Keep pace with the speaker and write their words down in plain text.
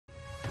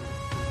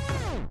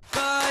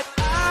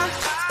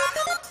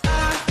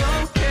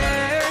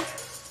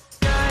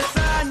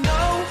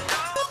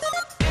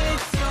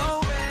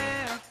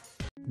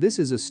This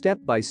is a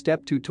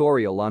step-by-step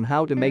tutorial on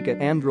how to make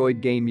an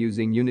Android game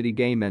using Unity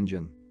game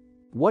engine.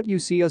 What you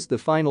see is the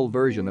final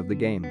version of the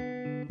game.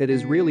 It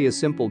is really a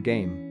simple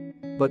game.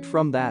 But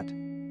from that,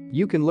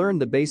 you can learn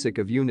the basic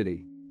of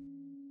Unity.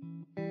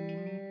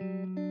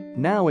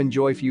 Now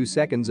enjoy few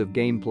seconds of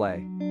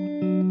gameplay.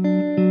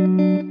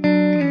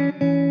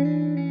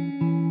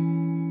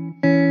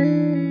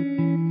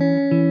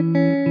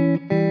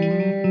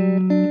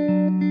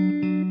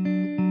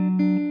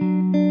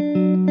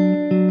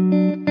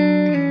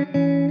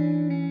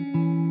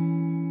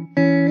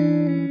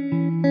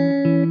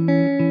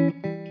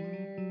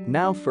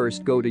 Now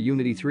first go to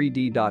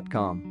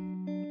unity3d.com.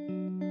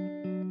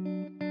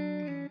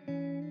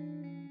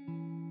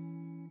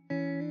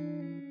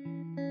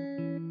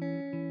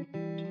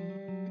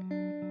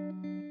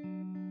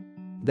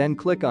 Then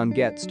click on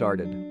Get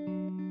Started.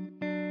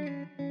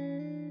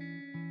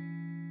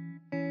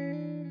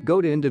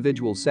 Go to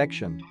Individual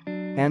section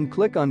and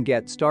click on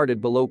Get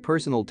Started below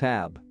Personal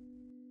tab.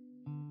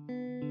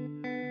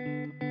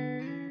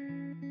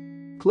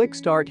 Click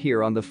Start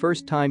here on the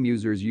first time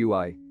user's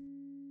UI.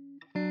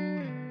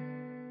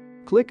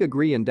 Click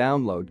Agree and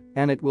Download,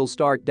 and it will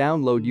start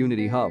download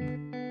Unity Hub.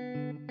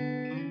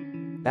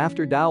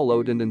 After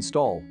download and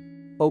install,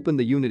 open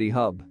the Unity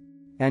Hub,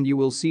 and you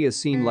will see a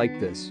scene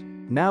like this.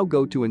 Now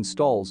go to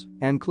Installs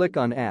and click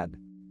on Add.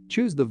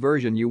 Choose the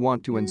version you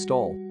want to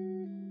install.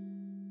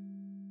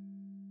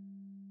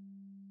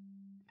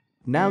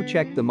 Now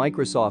check the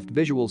Microsoft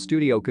Visual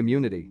Studio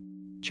community.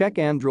 Check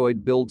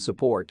Android build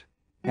support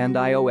and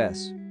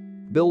iOS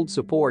build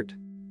support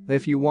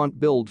if you want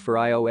build for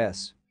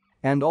iOS.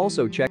 And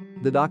also check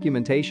the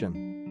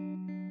documentation.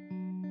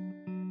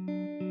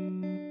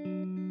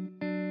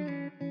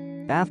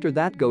 After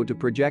that, go to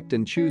Project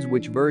and choose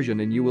which version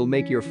and you will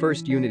make your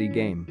first Unity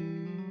game.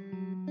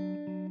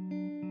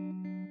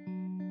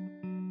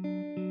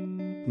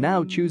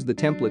 Now choose the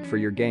template for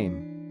your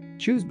game.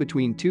 Choose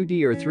between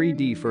 2D or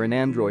 3D for an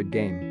Android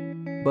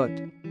game. But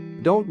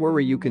don't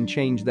worry, you can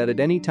change that at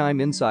any time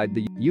inside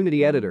the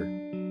Unity editor.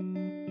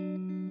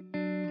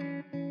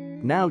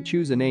 Now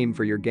choose a name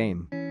for your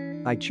game.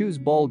 I choose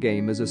Ball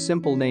Game as a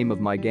simple name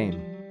of my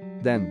game.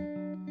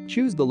 Then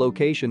choose the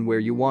location where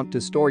you want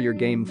to store your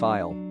game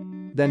file.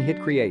 Then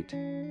hit Create.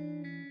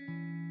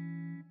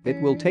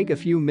 It will take a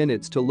few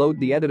minutes to load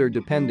the editor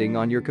depending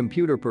on your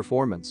computer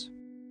performance.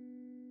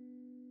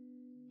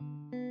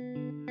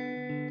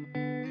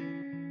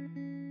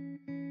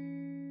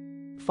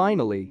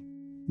 Finally,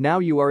 now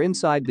you are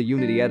inside the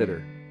Unity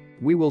editor.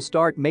 We will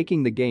start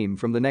making the game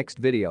from the next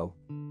video.